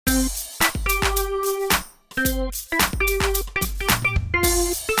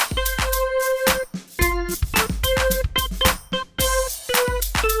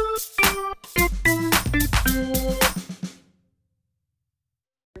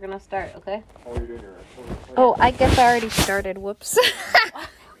We're gonna start, okay? Oh, you're doing your Oh, I guess I already started. Whoops.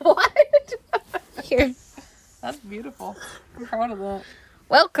 What? Here. That's beautiful. I'm proud of that.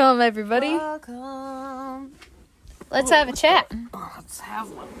 Welcome, everybody. Welcome. Let's have a chat. Oh, let's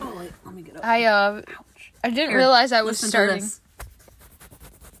have one. Oh, wait. Let me get up. I didn't Here, realize I was listen to starting. this.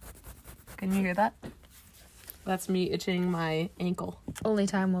 Can you hear that? That's me itching my ankle. Only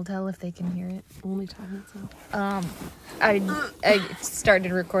time will tell if they can hear it. Only time it's out. I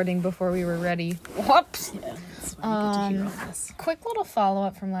started recording before we were ready. Whoops. Yeah, that's why you get to hear all this. Quick little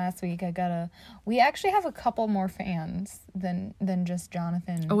follow-up from last week. We actually have a couple more fans than just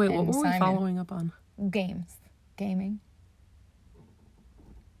Jonathan. Oh, wait, and what were Simon. we following up on? Gaming.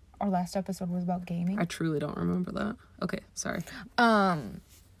 Our last episode was about gaming. I truly don't remember that. Okay, sorry.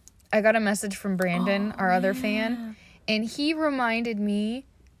 I got a message from Brandon, our other fan, and he reminded me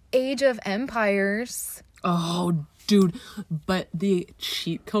Age of Empires. Oh, dude. But the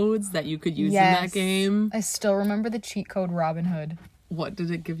cheat codes that you could use in that game. I still remember the cheat code Robin Hood. What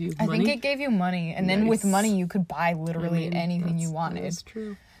did it give you? I Money? think it gave you money, and then with money you could buy literally anything you wanted. That's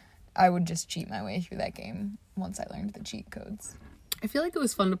true. I would just cheat my way through that game once I learned the cheat codes. I feel like it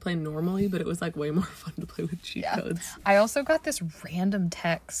was fun to play normally, but it was like way more fun to play with cheat codes. I also got this random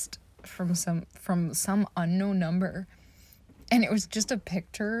text from some unknown number, and it was just a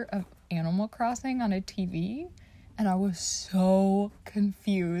picture of Animal Crossing on a TV, and I was so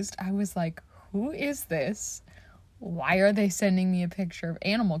confused. I was like, who is this? Why are they sending me a picture of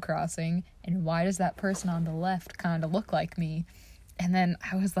Animal Crossing, and why does that person on the left kind of look like me? And then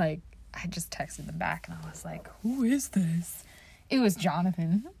I was like, I just texted them back, and I was like, who is this? It was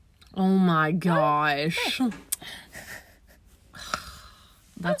Jonathan. Oh my gosh.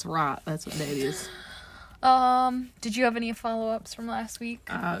 That's right. That's what that is. Did you have any follow-ups from last week?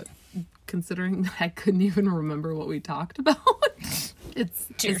 Considering that I couldn't even remember what we talked about, it's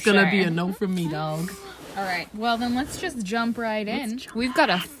Touche. gonna be a no from me, dog. All right. Well, then let's just jump right in. We've got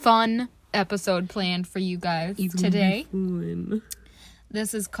a fun episode planned for you guys today. Fun.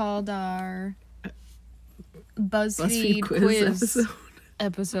 This is called our BuzzFeed quiz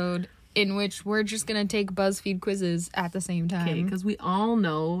episode, in which we're just going to take BuzzFeed quizzes at the same time. Okay, because we all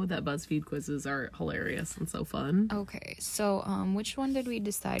know that BuzzFeed quizzes are hilarious and so fun. Okay, so which one did we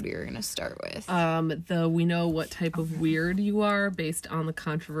decide we were going to start with? We know what type of weird you are based on the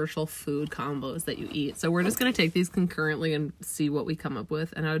controversial food combos that you eat. So we're just going to take these concurrently and see what we come up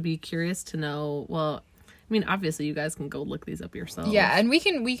with. And I would be curious to know, well, I mean, obviously you guys can go look these up yourselves. Yeah, and we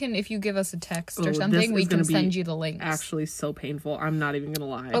can if you give us a text or something, we can send you the links. Actually so painful. I'm not even going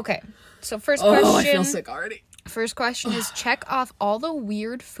to lie. Okay, so first question. Oh, I feel sick already. First question is, check off all the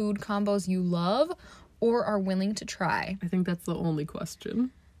weird food combos you love or are willing to try. I think that's the only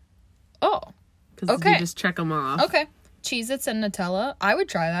question. Oh, Because okay. you just check them off. Okay. Cheez-Its and Nutella. I would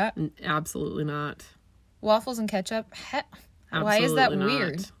try that. Absolutely not. Waffles and ketchup. Absolutely Why is that not.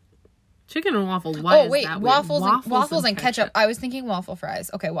 weird? Chicken and waffles. Why is that weird? Waffles and ketchup. I was thinking waffle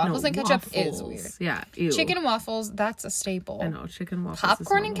fries. Okay, waffles and ketchup is weird. Yeah, ew. Chicken and waffles, that's a staple. I know, chicken and waffles.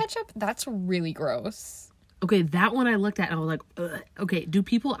 Popcorn and ketchup, that's really gross. Okay, that one I looked at and I was like, ugh. Okay, do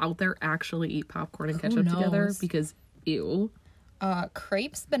people out there actually eat popcorn and ketchup together? knows? Because, ew.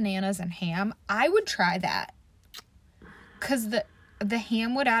 Crepes, bananas, and ham. I would try that. Because the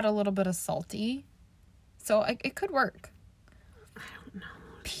ham would add a little bit of salty. So it could work. I don't know.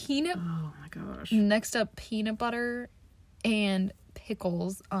 Peanut. Oh my gosh. Next up, peanut butter and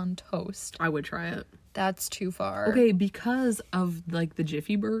pickles on toast. I would try it. That's too far. Okay, because of like the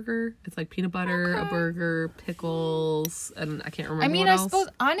Jiffy burger. It's like peanut butter, a burger, pickles, and I can't remember what else. Suppose,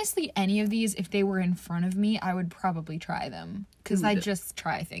 honestly, any of these, if they were in front of me, I would probably try them. Because I just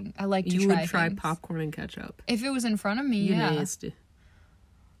try things. I like to try things. You would try popcorn and ketchup. If it was in front of me, You yeah. nasty.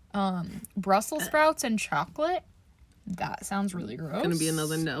 Brussels sprouts and chocolate? That sounds really gross. Gonna be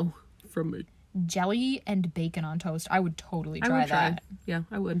another no from me. Jelly and bacon on toast. I would totally try that. Yeah,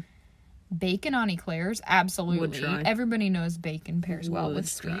 I would. Bacon on eclairs? Absolutely. Would try. Everybody knows bacon pairs well Would with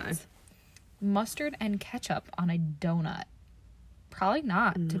sweets. try. Mustard and ketchup on a donut. Probably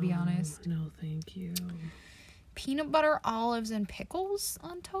not, to be honest. No, thank you. Peanut butter, olives, and pickles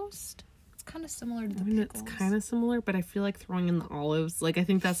on toast? It's kind of similar to the pickles. It's kind of similar, but I feel like throwing in the olives, like, I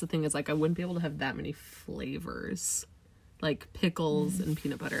think that's the thing, is like I wouldn't be able to have that many flavors. Like pickles and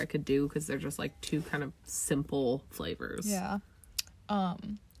peanut butter I could do because they're just like two kind of simple flavors. Yeah.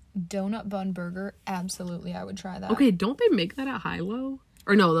 Donut bun burger, absolutely, I would try that. Okay, don't they make that at High-Low?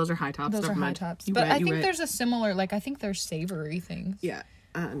 Or no, those are High Tops. Those are High Tops. But I think there's a similar, like, I think there's savory things. Yeah,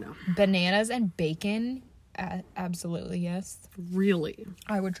 no. Bananas and bacon, absolutely, yes. Really?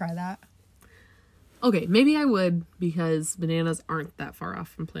 I would try that. Okay, maybe I would, because bananas aren't that far off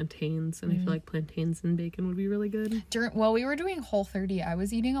from plantains, and I feel like plantains and bacon would be really good. While we were doing Whole30, I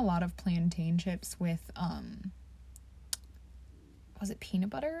was eating a lot of plantain chips with, was it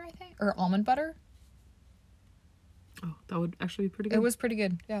peanut butter, I think? Or almond butter? Oh, that would actually be pretty good. It was pretty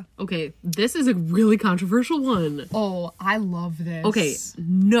good, yeah. Okay, this is a really controversial one. Oh, I love this. Okay,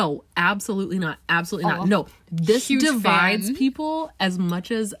 no, absolutely not. Absolutely not. No, this divides people as much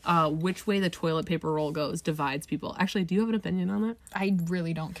as which way the toilet paper roll goes divides people. Actually, do you have an opinion on that? I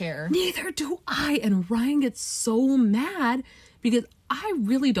really don't care. Neither do I. And Ryan gets so mad because I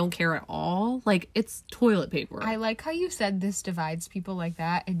really don't care at all. Like, it's toilet paper. I like how you said this divides people like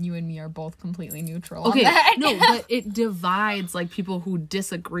that, and you and me are both completely neutral Okay, on that. no, but it divides, like, people who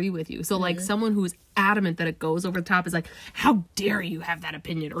disagree with you. So, like, someone who's adamant that it goes over the top is like, how dare you have that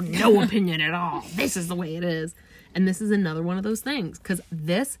opinion or no opinion at all? This is the way it is. And this is another one of those things. Because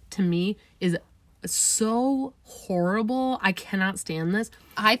this, to me, is so horrible. I cannot stand this.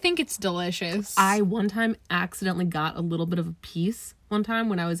 I think it's delicious. I one time accidentally got a little bit of a piece one time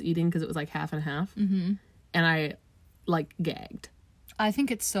when I was eating because it was like half and half. Mm-hmm. And I, like, gagged. I think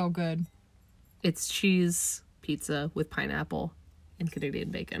it's so good. It's cheese pizza with pineapple and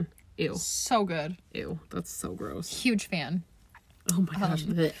Canadian bacon. Ew. So good. Ew. That's so gross. Huge fan. Oh my gosh.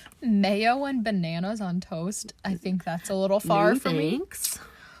 Mayo and bananas on toast. I think that's a little far for me.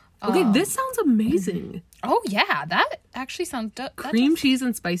 Okay, this sounds amazing. Oh, yeah. That actually sounds... Cream cheese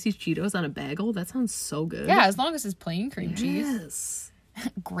and spicy Cheetos on a bagel? That sounds so good. Yeah, as long as it's plain cream cheese. Yes.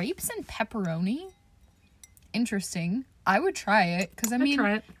 Grapes and pepperoni? Interesting. I would try it. Because, I mean,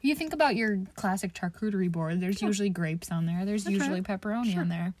 try it. you think about your classic charcuterie board. There's usually grapes on there. There's usually pepperoni on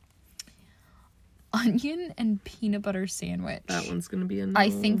there. Onion and peanut butter sandwich. That one's going to be a no. I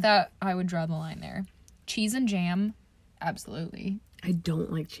think that I would draw the line there. Cheese and jam? Absolutely. I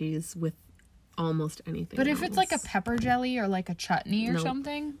don't like cheese with almost anything But if else. it's like a pepper jelly or like a chutney or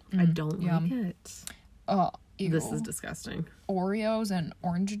something. I don't like it. Oh, ew. This is disgusting. Oreos and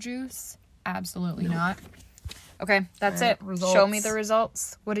orange juice? Absolutely not. Okay, that's it. Results. Show me the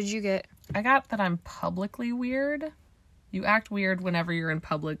results. What did you get? I got that I'm publicly weird. You act weird whenever you're in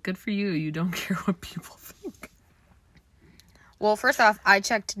public. Good for you. You don't care what people think. Well, first off, I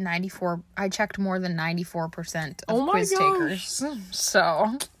checked more than 94% of quiz takers.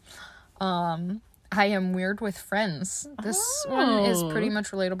 So, I am weird with friends. This one is pretty much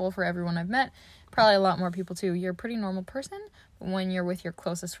relatable for everyone I've met. Probably a lot more people too. You're a pretty normal person, but when you're with your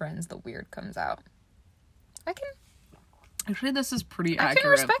closest friends, the weird comes out. Actually, this is pretty accurate. I can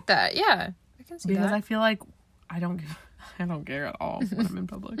respect that. Yeah, I can see that. Because I feel like I don't care at all when I'm in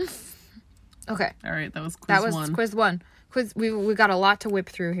public. Okay. All right, that was quiz That was one. quiz one. We got a lot to whip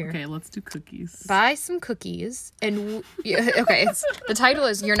through here. Okay, let's do cookies. Buy some cookies. And, okay, the title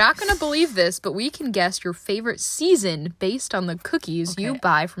is, You're Not Gonna Believe This, but we can guess your favorite season based on the cookies you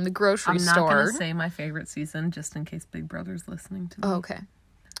buy from the grocery store. I'm not gonna say my favorite season, just in case Big Brother's listening to me. Oh, okay.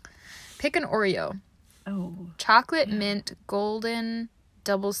 Pick an Oreo. Oh. Chocolate, mint, golden,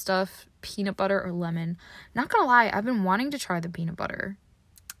 double stuff, peanut butter, or lemon. Not gonna lie, I've been wanting to try the peanut butter.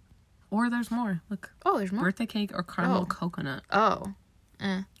 Or there's more. Look. Oh, there's more? Birthday cake or caramel coconut. Oh.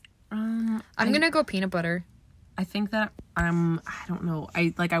 I'm gonna go peanut butter. I think that I don't know.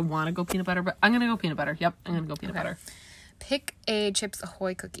 I want to go peanut butter, but I'm gonna go peanut butter. Yep, I'm gonna go peanut butter. Pick a Chips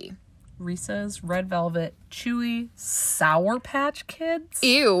Ahoy cookie. Reese's, Red Velvet, Chewy, Sour Patch Kids.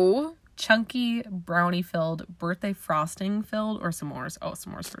 Ew. Chunky, brownie filled, birthday frosting filled, or s'mores. Oh,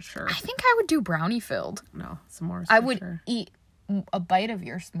 s'mores for sure. I think I would do brownie filled. No, s'mores I for would sure. eat a bite of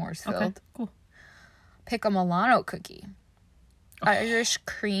your s'mores filled. Okay, cool. Pick a Milano cookie. Irish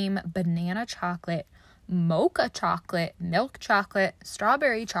cream, banana chocolate, mocha chocolate, milk chocolate,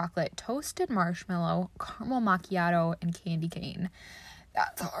 strawberry chocolate, toasted marshmallow, caramel macchiato, and candy cane.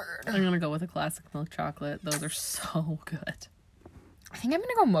 That's hard. I'm gonna go with a classic milk chocolate. Those are so good. I think I'm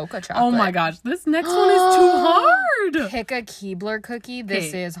gonna go mocha chocolate. Oh my gosh, this next one is too hard. Pick a Keebler cookie.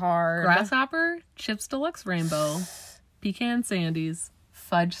 This is hard. Grasshopper, Chips Deluxe Rainbow, Pecan Sandies,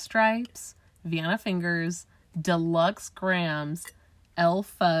 Fudge Stripes, Vienna Fingers, Deluxe Grams, L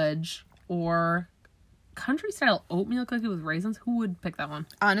Fudge, or Country Style Oatmeal Cookie with Raisins. Who would pick that one?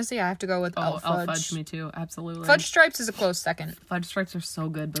 Honestly, I have to go with L Fudge. L Fudge, me too. Absolutely. Fudge Stripes is a close second. Fudge Stripes are so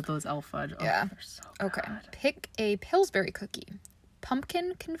good, but those L Fudge, they're so good. Okay. Pick a Pillsbury cookie.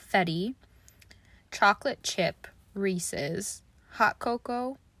 Pumpkin confetti, chocolate chip, Reese's, hot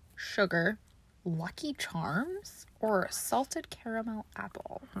cocoa, sugar, Lucky Charms, or salted caramel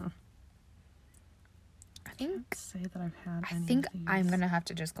apple. I think I'm gonna have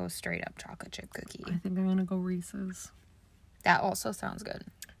to just go straight up chocolate chip cookie. I think I'm gonna go Reese's. That also sounds good.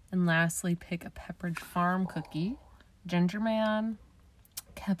 And lastly, pick a Pepperidge Farm cookie, Ginger Man,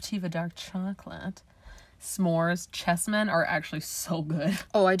 Captiva Dark Chocolate, S'mores. Chessmen are actually so good.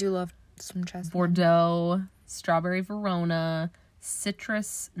 Oh, I do love some chess. Bordeaux, Strawberry Verona,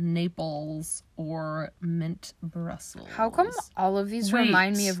 Citrus Naples, or Mint Brussels. How come all of these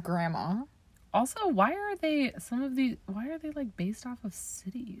remind me of Grandma? Also, why are they like based off of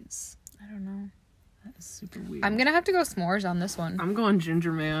cities? I don't know. That is super weird. I'm gonna have to go s'mores on this one. I'm going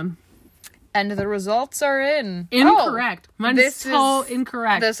Ginger Man. And the results are in. Incorrect. Mine is so is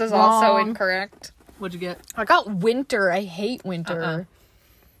incorrect. This is Wrong. also incorrect. What'd you get? I got winter. I hate winter.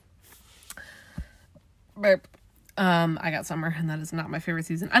 Burp. I got summer, and that is not my favorite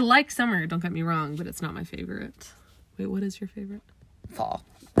season. I like summer, don't get me wrong, but it's not my favorite. Wait, what is your favorite? Fall.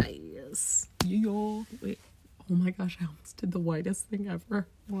 Nice. Yo. Wait. Oh my gosh, I almost did the whitest thing ever.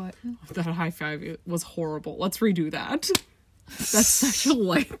 What? That high five, it was horrible. Let's redo that. That's such a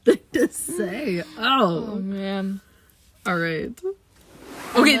light thing to say. Oh man. All right.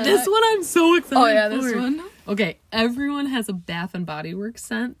 Okay, this one I'm so excited for. Oh yeah, this one. Okay, everyone has a Bath and Body Works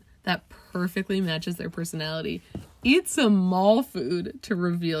scent that perfectly matches their personality. Eat some mall food to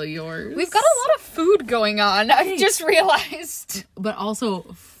reveal yours. We've got a lot of food going on. I just realized. But also,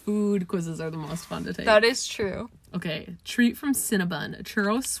 food quizzes are the most fun to take. That is true. Okay, treat from Cinnabon.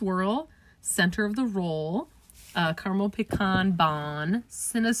 Churro swirl, center of the roll, caramel pecan bon,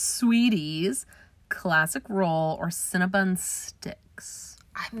 Cinna Sweeties, classic roll, or Cinnabon sticks.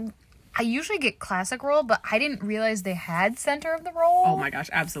 I usually get classic roll, but I didn't realize they had center of the roll. Oh my gosh,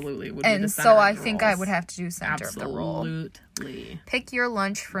 absolutely. It would be the And center so of I the think rolls. I would have to do center of the roll. Absolutely. Pick your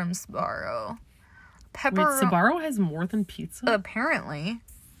lunch from Sbarro. Wait, Sbarro has more than pizza? Apparently.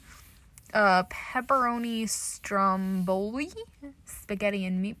 Pepperoni stromboli, spaghetti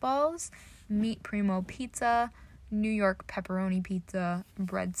and meatballs, meat primo pizza, New York pepperoni pizza,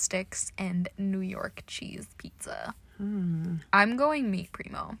 breadsticks, and New York cheese pizza. I'm going meat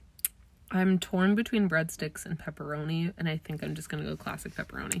primo. I'm torn between breadsticks and pepperoni, and I think I'm just going to go classic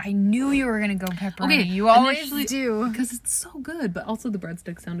pepperoni. I knew you were going to go pepperoni. Okay, you always initially- do. Because it's so good, but also the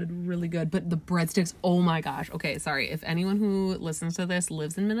breadsticks sounded really good. But the breadsticks, oh my gosh. Okay, sorry. If anyone who listens to this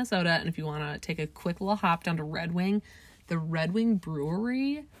lives in Minnesota, and if you want to take a quick little hop down to Red Wing, the Red Wing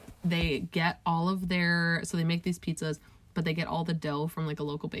Brewery, they get all of their, so they make these pizzas, but they get all the dough from like a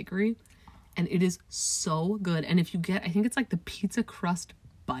local bakery. And it is so good. And if you get, I think it's like the pizza crust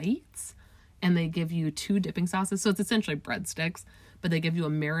bites, and they give you 2 dipping sauces. So it's essentially breadsticks, but they give you a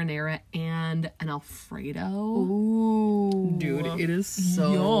marinara and an Alfredo. Ooh. Dude, it is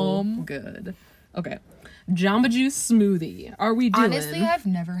so good. Okay. Jamba Juice smoothie. Are we doing? Honestly, I've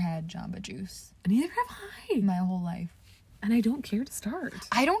never had Jamba Juice Neither have I. my whole life. And I don't care to start.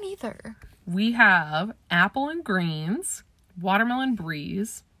 I don't either. We have apple and greens, watermelon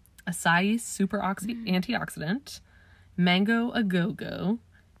breeze, acai super antioxidant, mango a-go-go,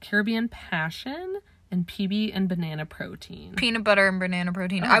 Caribbean passion, and PB and banana protein. Peanut butter and banana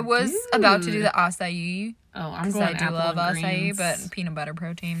protein. I was about to do the acai. Oh, I'm Because going I do apple love and acai, greens. but peanut butter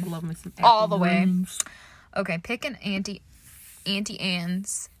protein. I love me some All apple the way. greens. Okay, pick an Auntie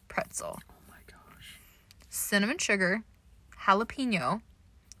Anne's pretzel. Oh my gosh. Cinnamon sugar, jalapeno,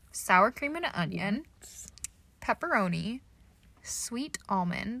 sour cream and onion, pepperoni, sweet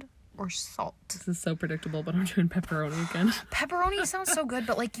almond, or salt. This is so predictable, but I'm doing pepperoni again. Pepperoni sounds so good,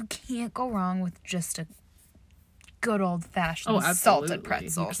 but like you can't go wrong with just a good old fashioned absolutely. salted You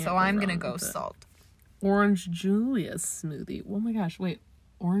pretzel. can't So go I'm gonna wrong go with it. salt. Orange Julius smoothie. Oh my gosh, wait.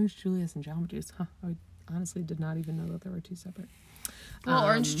 Orange Julius and Jamba Juice. Huh. I honestly did not even know that there were 2 separate. Well,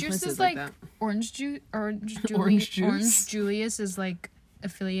 orange juice places is like that. orange juice. Orange juice? Orange Julius is like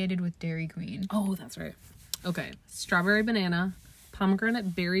affiliated with Dairy Queen. Oh, that's right. Okay. Strawberry banana,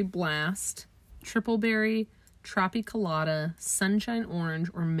 pomegranate berry blast, triple berry, tropicolata, sunshine orange,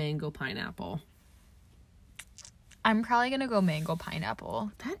 or mango pineapple. I'm probably gonna go mango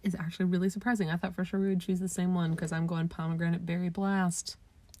pineapple. That is actually really surprising. I thought for sure we would choose the same one because I'm going pomegranate berry blast.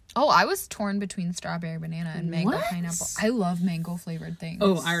 Oh, I was torn between strawberry banana and mango What? pineapple. I love mango flavored things.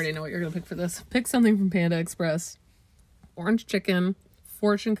 Oh, I already know what you're going to pick for this. Pick something from Panda Express. Orange chicken,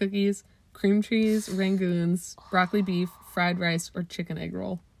 fortune cookies, cream cheese, rangoons, broccoli beef, fried rice, or chicken egg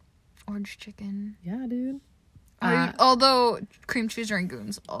roll. Orange chicken. Yeah, dude. Although cream cheese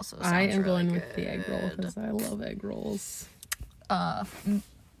rangoons also sounds I am going really with the egg roll because I love egg rolls.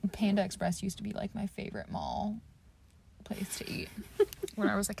 Panda Express used to be like my favorite mall place to eat when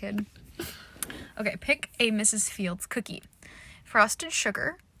I was a kid. Okay, pick a Mrs. Fields cookie. Frosted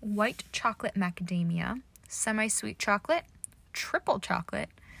sugar, white chocolate macadamia, semi-sweet chocolate, triple chocolate,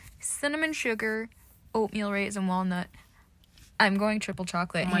 cinnamon sugar, oatmeal raisin walnut. I'm going triple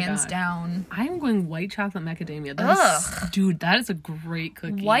chocolate, hands down. I'm going white chocolate macadamia. That is a great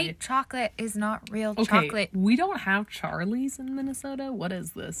cookie. White chocolate is not real chocolate. We don't have Charlie's in Minnesota. What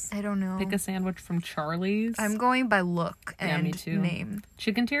is this? I don't know. Pick a sandwich from Charlie's. I'm going by look and me too. name.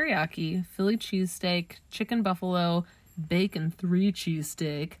 Chicken teriyaki, Philly cheesesteak, chicken buffalo, bacon 3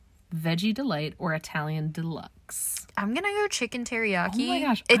 cheesesteak, veggie delight, or Italian deluxe. I'm gonna go chicken teriyaki. Oh my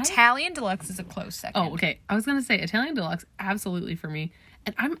gosh. Italian deluxe is a close second. Oh, okay. I was gonna say Italian deluxe, absolutely for me.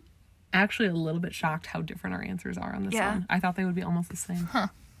 And I'm actually a little bit shocked how different our answers are on this one. I thought they would be almost the same.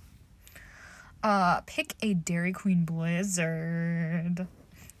 Pick a Dairy Queen Blizzard.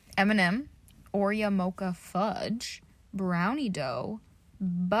 M&M, Oreo mocha fudge, brownie dough,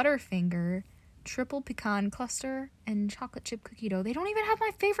 Butterfinger, triple pecan cluster, and chocolate chip cookie dough. They don't even have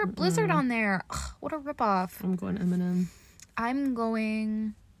my favorite Blizzard on there. Ugh, what a ripoff. I'm going M&M. I'm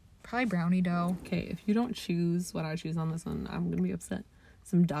going probably brownie dough. Okay, if you don't choose what I choose on this one, I'm gonna be upset.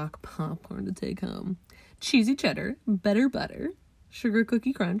 Some Doc popcorn to take home. Cheesy cheddar, better butter, sugar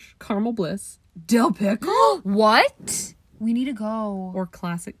cookie crunch, caramel bliss, dill pickle. What? We need to go. Or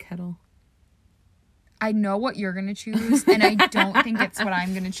classic kettle. I know what you're gonna choose, and I don't think it's what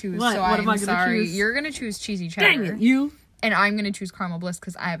I'm gonna choose. What? So What am I I'm gonna sorry. choose? You're gonna choose cheesy cheddar. Dang it, you. And I'm gonna choose caramel bliss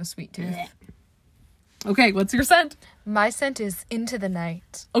because I have a sweet tooth. Okay, what's your scent? My scent is Into the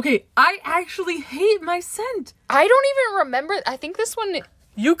Night. Okay, I actually hate my scent. I don't even remember. I think this one.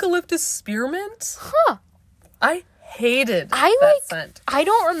 Eucalyptus spearmint? Huh. I hated I that like. scent. I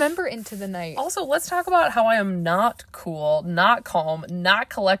don't remember Into the Night. Also, let's talk about how I am not cool, not calm, not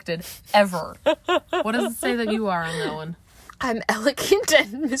collected, ever. What does it say that you are on that one? I'm elegant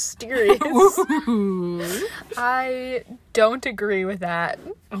and mysterious. Ooh. I don't agree with that.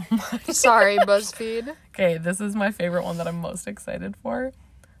 Oh my. Sorry, BuzzFeed. Okay, this is my favorite one that I'm most excited for.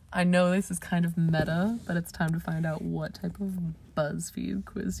 I know this is kind of meta, but it's time to find out what type of BuzzFeed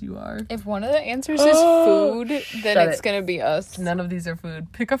quiz you are. If one of the answers is food, then Shut it's it. gonna be us. None of these are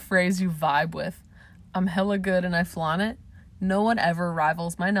food. Pick a phrase you vibe with. I'm hella good and I flaunt it. No one ever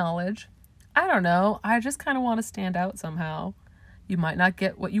rivals my knowledge. I don't know. I just kind of want to stand out somehow. You might not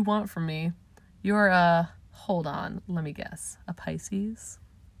get what you want from me. You're hold on, let me guess. A Pisces?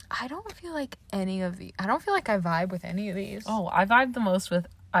 I don't feel like any of these. I don't feel like I vibe with any of these. Oh, I vibe the most with,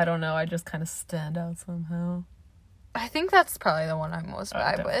 I don't know, I just kind of stand out somehow. I think that's probably the one I most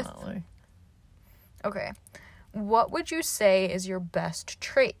vibe with. Definitely. Okay. What would you say is your best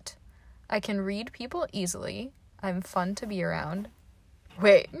trait? I can read people easily. I'm fun to be around.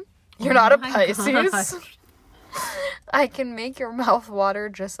 Wait, you're not a Pisces? Gosh. I can make your mouth water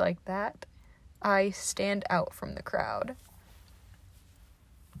just like that. I stand out from the crowd.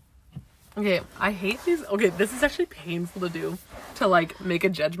 Okay, I hate these. Okay, this is actually painful to do. To, like, make a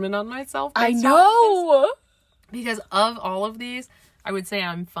judgment on myself. I based off of know! this. Because of all of these, I would say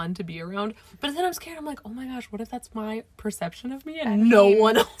I'm fun to be around. But then I'm scared. I'm like, oh my gosh, what if that's my perception of me and no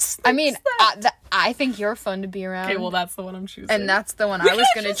one else thinks I mean, that? I think you're fun to be around. Okay, well, that's the one I'm choosing. and that's the one I was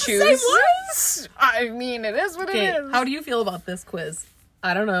going to choose the choose. same I mean, it is what it is. How do you feel about this quiz?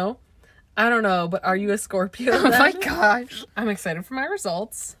 I don't know, but are you a Scorpio? Oh my then? gosh. I'm excited for my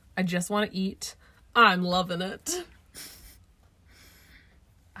results. I just want to eat. I'm loving it.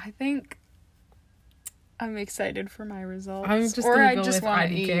 I think I'm excited for my results. I'm just or gonna I go just with want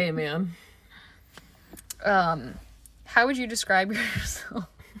to IDK, eat. man. How would you describe yourself?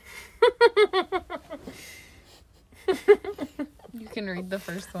 You can read the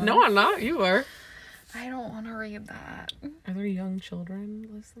first one. No, I'm not. You are. I don't want to read that. Are there young children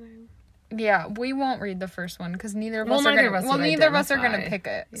listening? Yeah, we won't read the first one because neither of Well, us are neither gonna. of us Well, would neither of us are identify. gonna pick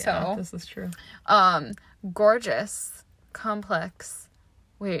it. Yeah, So, this is true. gorgeous, complex.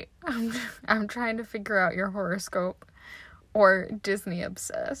 Wait, I'm trying to figure out your horoscope, or Disney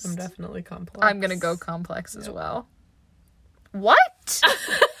obsessed. I'm definitely complex. I'm gonna go complex as well. What?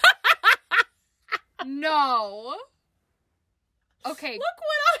 No. Okay. Look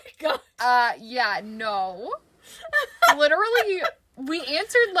what I got. Yeah, no. Literally, we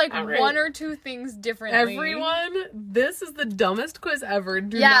answered like All right. one or two things differently. Everyone, this is the dumbest quiz ever.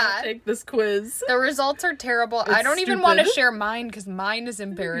 Do Yeah. not take this quiz. The results are terrible. I It's don't even want to stupid. share mine because mine is Yours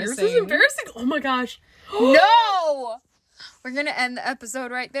embarrassing. is embarrassing. Oh my gosh. No! We're gonna end the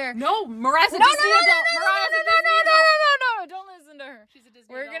episode right there. No, Mariah's a No, Disney adult. Mariah's a Disney adult. no, don't listen to her. She's a Disney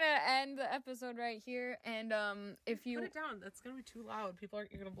We're adult. gonna end the episode right here, and if you Put it down. That's gonna be too loud. People are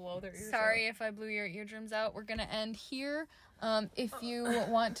gonna blow their ears sorry if I blew your eardrums out. We're gonna end here. If you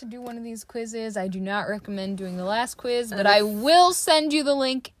want to do one of these quizzes, I do not recommend doing the last quiz, but I will send you the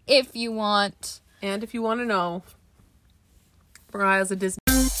link if you want. And if you want to know, Mariah's a Disney